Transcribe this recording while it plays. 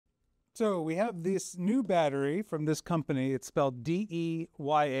So we have this new battery from this company. It's spelled Deye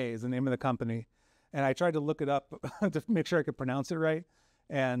is the name of the company. And I tried to look it up to make sure I could pronounce it right.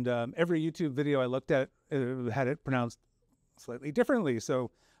 And every YouTube video I looked at had it pronounced slightly differently.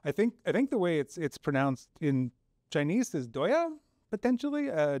 So I think the way it's pronounced in Chinese is Doya, potentially.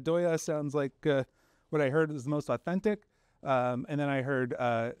 Doya sounds like what I heard was the most authentic. And then I heard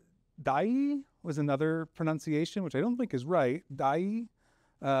Dye was another pronunciation, which I don't think is right. Dye.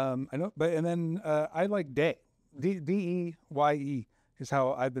 I know, but and then I like Deye, Deye is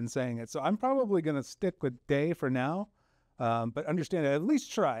how I've been saying it. So I'm probably going to stick with Deye for now, but understand I at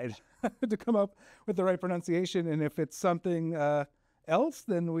least tried to come up with the right pronunciation. And if it's something else,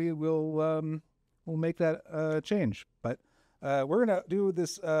 then we will we'll make that change. But we're gonna do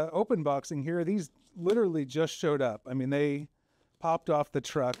this open boxing here. These literally just showed up. I mean, they popped off the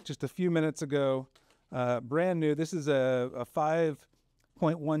truck just a few minutes ago, brand new. This is a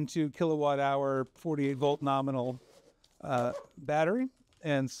 5.12 kilowatt hour, 48 volt nominal battery.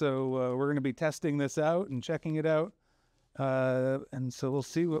 And so we're going to be testing this out and checking it out. And so we'll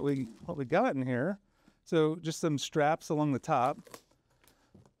see what we got in here. So just some straps along the top.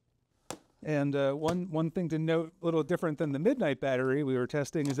 And one thing to note, a little different than the Midnight battery we were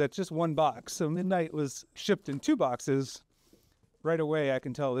testing, is that just one box. So Midnight was shipped in 2 boxes. Right away, I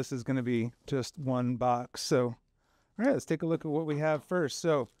can tell this is going to be just one box. So, all right, let's take a look at what we have first.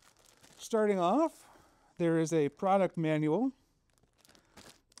 So, starting off, there is a product manual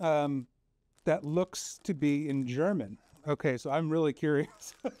that looks to be in German. Okay, so I'm really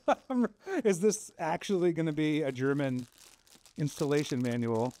curious. Is this actually going to be a German installation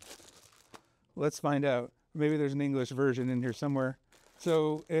manual? Let's find out. Maybe there's an English version in here somewhere.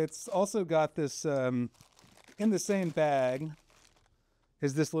 So it's also got this, in the same bag,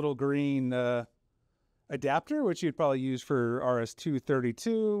 is this little green adapter, which you'd probably use for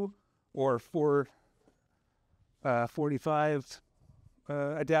RS-232 or 445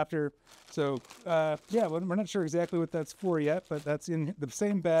 adapter. So yeah, we're not sure exactly what that's for yet, but that's in the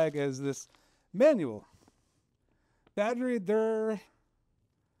same bag as this manual. Battery der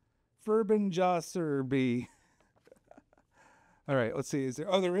B. All right, let's see. Is there?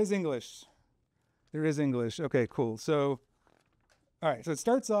 Oh, there is English. There is English. Okay, cool. So, all right. So it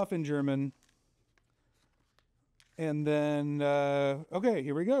starts off in German, and then okay,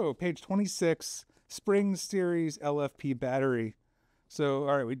 here we go. Page 26, Spring Series LFP battery. So,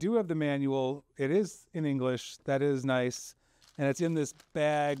 all right, we do have the manual. It is in English. That is nice, and it's in this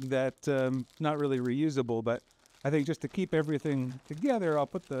bag that not really reusable, but I think just to keep everything together, I'll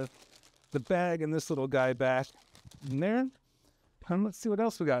put the bag and this little guy back in there. And let's see what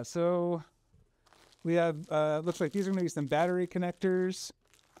else we got. So we have, looks like these are going to be some battery connectors.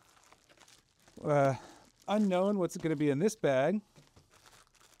 Unknown what's going to be in this bag.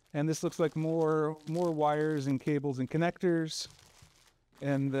 And this looks like more wires and cables and connectors.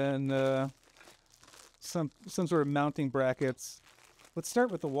 And then some sort of mounting brackets. Let's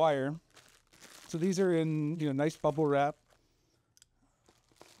start with the wire. So these are in, nice bubble wrap.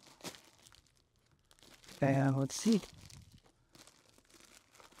 And let's see.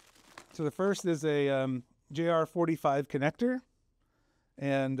 So the first is a JR45 connector.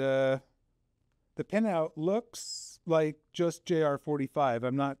 And the pinout looks like just JR45.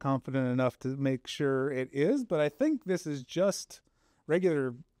 I'm not confident enough to make sure it is, but I think this is just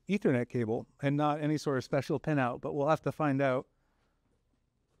regular Ethernet cable and not any sort of special pinout, but we'll have to find out.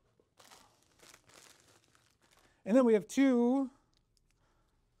 And then we have 2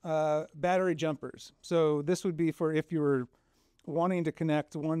 battery jumpers. So this would be for if you were wanting to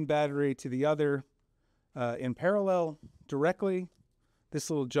connect one battery to the other in parallel directly. This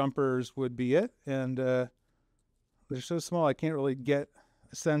little jumpers would be it. And they're so small I can't really get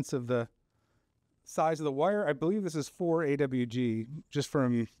a sense of the size of the wire. I believe this is 4 AWG, just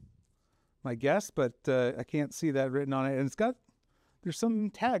from my guess, but I can't see that written on it. And there's some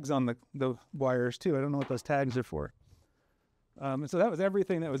tags on the wires too. I don't know what those tags are for. And so that was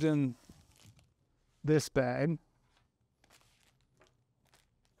everything that was in this bag.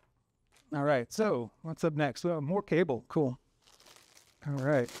 All right, so what's up next? Well, more cable. Cool. All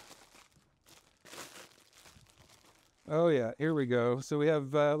right. Oh yeah, here we go. So we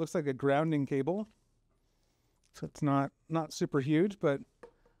have looks like a grounding cable. So it's not super huge, but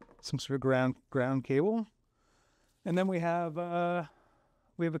some sort of ground cable. And then we have a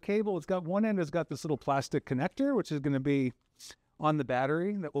cable. It's got one end has got this little plastic connector, which is going to be on the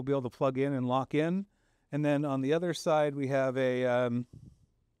battery that we'll be able to plug in and lock in. And then on the other side, we have a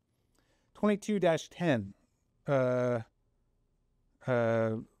 22-10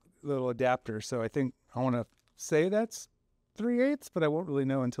 little adapter. So I think I want to say that's 3/8, but I won't really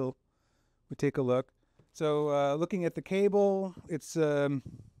know until we take a look. So looking at the cable, it's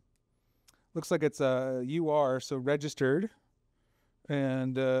looks like it's a UR, so registered,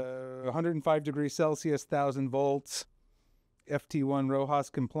 and 105 degrees Celsius, 1000 volts, FT1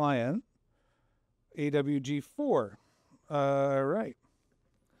 RoHS compliant, AWG4. Right.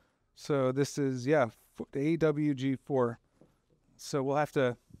 So this is, yeah, AWG4. So we'll have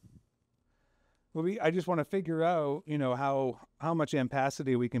to, I just want to figure out, you know, how much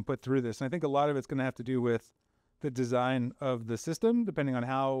ampacity we can put through this. And I think a lot of it's going to have to do with the design of the system, depending on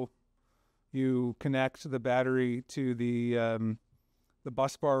how you connect the battery to the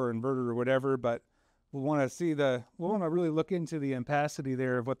bus bar or inverter or whatever. But we'll want to really look into the ampacity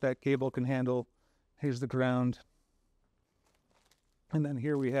there of what that cable can handle. Here's the ground. And then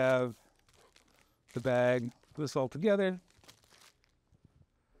here we have the bag. Put this all together.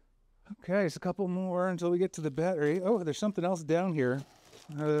 Okay, it's a couple more until we get to the battery. Oh, there's something else down here.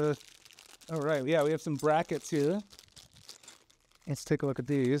 All right, yeah, we have some brackets here. Let's take a look at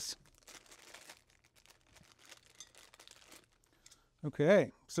these.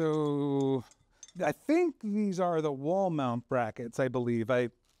 Okay, so I think these are the wall mount brackets, I believe. I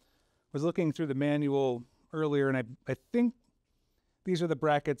was looking through the manual earlier, and I think these are the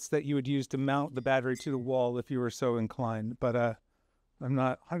brackets that you would use to mount the battery to the wall if you were so inclined, but I'm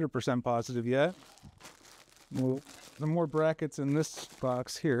not 100% positive yet. Well, there are more brackets in this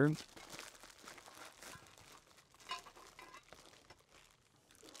box here.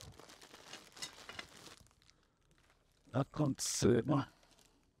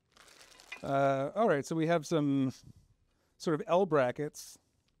 All right, so we have some sort of L brackets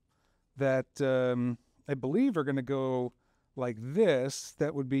that I believe are going to go like this,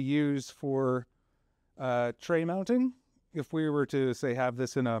 that would be used for tray mounting. If we were to, say, have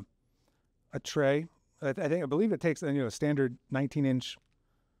this in a tray, I believe it takes, you know, a standard 19-inch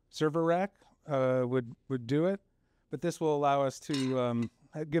server rack would do it, but this will allow us to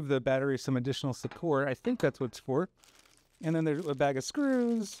give the battery some additional support. I think that's what it's for. And then there's a bag of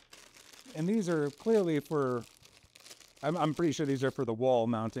screws, and these are clearly for, I'm pretty sure these are for the wall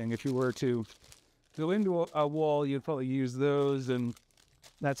mounting. If you were to go into a wall, you'd probably use those, and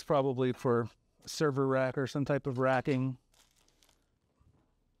that's probably for a server rack or some type of racking.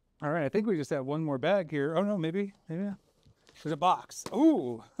 All right, I think we just have one more bag here. Oh no, maybe. There's a box.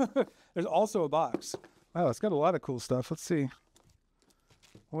 Ooh, there's also a box. Wow, it's got a lot of cool stuff. Let's see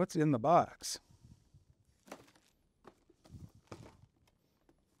what's in the box.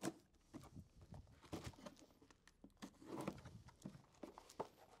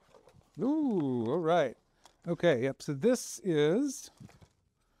 Ooh, all right. Okay, yep, so these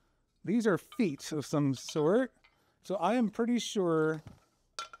are feet of some sort. So I am pretty sure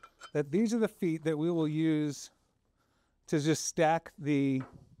that these are the feet that we will use to just stack the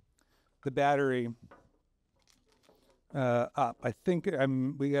battery up. I think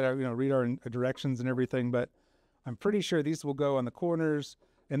we gotta, you know, read our directions and everything, but I'm pretty sure these will go on the corners,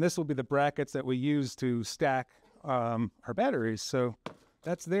 and this will be the brackets that we use to stack our batteries. So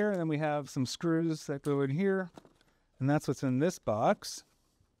that's there, and then we have some screws that go in here, and that's what's in this box.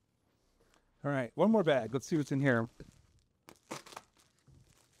 All right, one more bag. Let's see what's in here.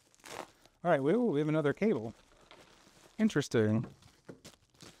 All right, we have another cable. Interesting.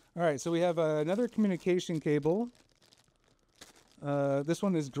 All right, so we have another communication cable. This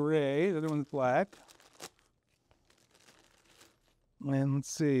one is gray, the other one's black. And let's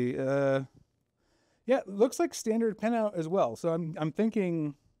see. Yeah, it looks like standard pinout as well. So I'm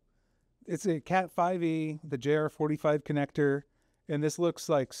thinking it's a Cat 5e, the JR45 connector, and this looks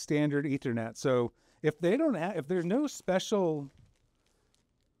like standard Ethernet. So if there's no special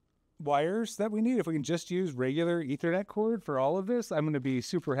wires that we need, if we can just use regular Ethernet cord for all of this, I'm going to be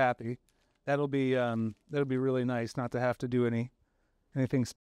super happy. That'll be really nice not to have to do anything.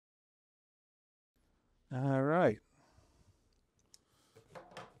 All right.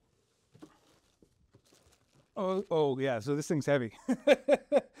 Oh yeah, so this thing's heavy.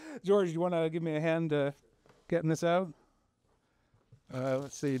 George, you want to give me a hand getting this out?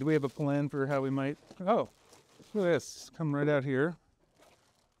 Let's see, do we have a plan for how we might... Oh, look at this, come right out here.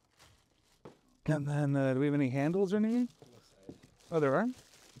 And then, do we have any handles or anything? Oh, there are?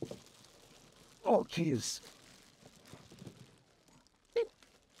 Oh, jeez.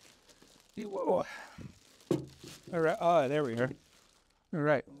 Whoa. All right, oh, there we are. All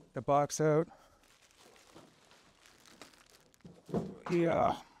right, the box out.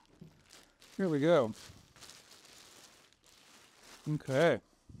 Yeah, here we go. Okay,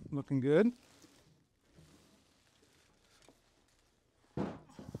 looking good.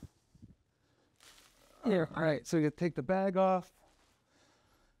 Here, all right, so you take the bag off,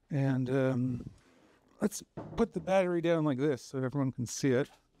 And let's put the battery down like this so everyone can see it.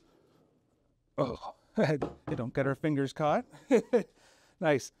 Oh, they don't get our fingers caught.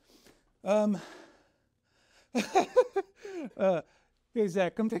 Nice. Hey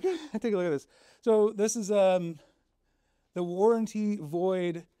Zach, come take a look at this. So this is the warranty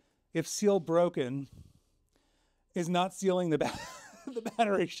void if seal broken is not sealing the the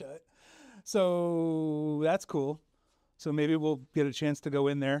battery shut. So that's cool. So maybe we'll get a chance to go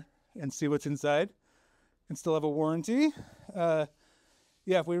in there and see what's inside and still have a warranty. Yeah,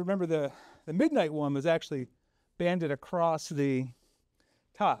 if we remember the midnight one was actually banded across the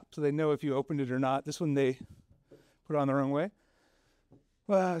top so they know if you opened it or not. This one they put on the wrong way.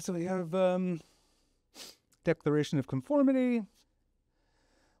 So we have declaration of conformity,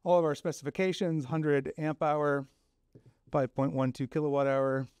 all of our specifications, 100 amp hour, 5.12 kilowatt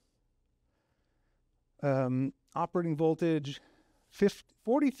hour, operating voltage,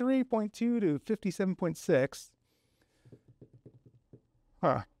 43.2 to 57.6.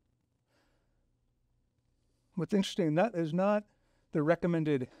 Huh. What's interesting, that is not the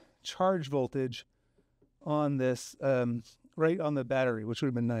recommended charge voltage on this, right on the battery, which would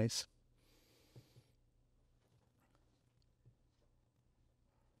have been nice.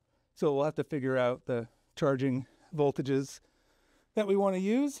 So we'll have to figure out the charging voltages that we want to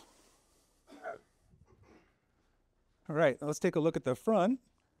use. All right, let's take a look at the front.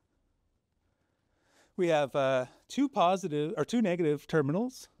 We have two negative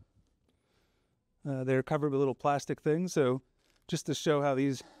terminals. They're covered with little plastic things. So just to show how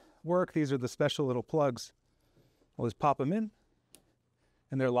these work, these are the special little plugs. We'll just pop them in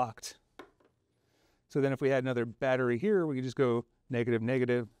and they're locked. So then if we had another battery here, we could just go negative,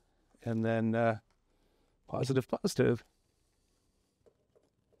 negative, and then positive, positive.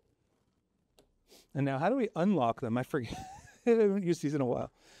 And now how do we unlock them? I forget. I haven't used these in a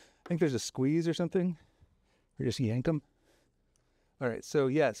while. I think there's a squeeze or something, or just yank them. All right, so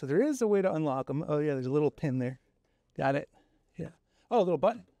yeah, so there is a way to unlock them. Oh yeah, there's a little pin there. Got it. Yeah. Oh, a little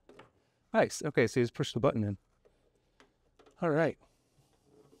button. Nice. Okay, so you just push the button in. All right.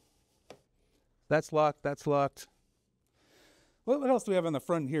 That's locked. That's locked. What else do we have on the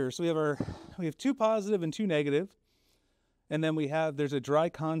front here? So we have two positive and two negative, and then there's a dry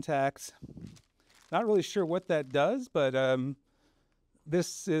contact. Not really sure what that does, but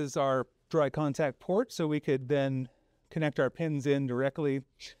this is our dry contact port, so we could then connect our pins in directly,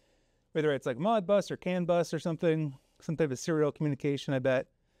 whether it's like Modbus or CAN bus or something, some type of serial communication, I bet.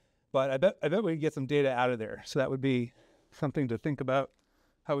 But I bet we could get some data out of there. So that would be something to think about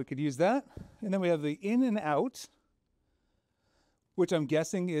how we could use that. And then we have the in and out, which I'm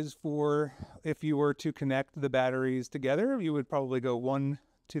guessing is for if you were to connect the batteries together, you would probably go one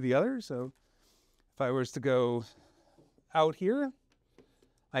to the other. So if I was to go out here,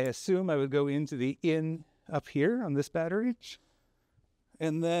 I assume I would go into the in up here on this battery.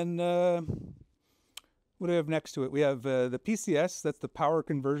 And then what do we have next to it? We have the PCS, that's the power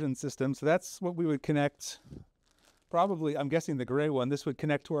conversion system. So that's what we would connect, probably, I'm guessing the gray one, this would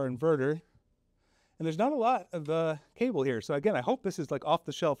connect to our inverter. And there's not a lot of cable here. So again, I hope this is like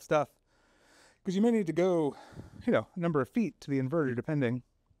off-the-shelf stuff, because you may need to go, a number of feet to the inverter, depending.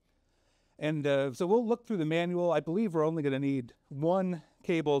 And so we'll look through the manual. I believe we're only going to need one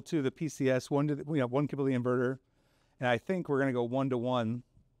cable to the PCS, one cable to the inverter, and I think we're going to go 1-to-1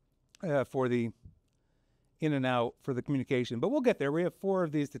 for the in and out for the communication. But we'll get there. We have 4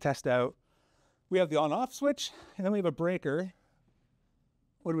 of these to test out. We have the on-off switch, and then we have a breaker.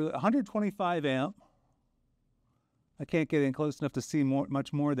 What do we? 125 amp. I can't get in close enough to see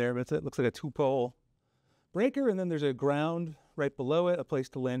much more there, but it looks like a 2-pole breaker, and then there's a ground right below it, a place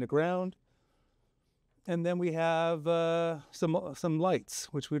to land a ground. And then we have some lights,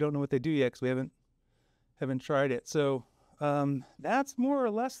 which we don't know what they do yet because we haven't tried it. So that's more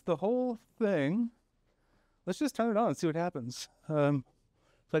or less the whole thing. Let's just turn it on and see what happens. So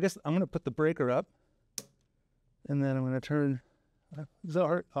I guess I'm going to put the breaker up, and then I'm going to turn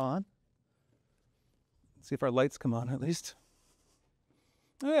Zart on. See if our lights come on at least.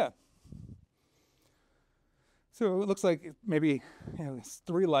 Oh yeah. So it looks like maybe it's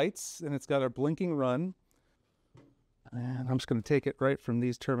 3 lights, and it's got a blinking run. And I'm just going to take it right from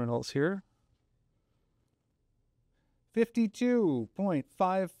these terminals here.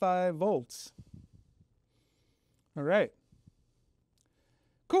 52.55 volts. All right.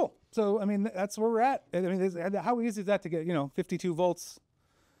 Cool. So, I mean, that's where we're at. I mean, how easy is that to get, 52 volts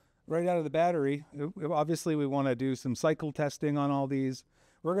right out of the battery? Obviously, we want to do some cycle testing on all these.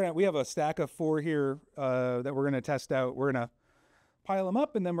 We have a stack of 4 here that we're gonna test out. We're gonna pile them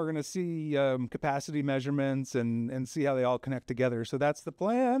up, and then we're going to see capacity measurements and see how they all connect together. So that's the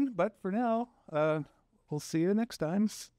plan. But for now, we'll see you next time.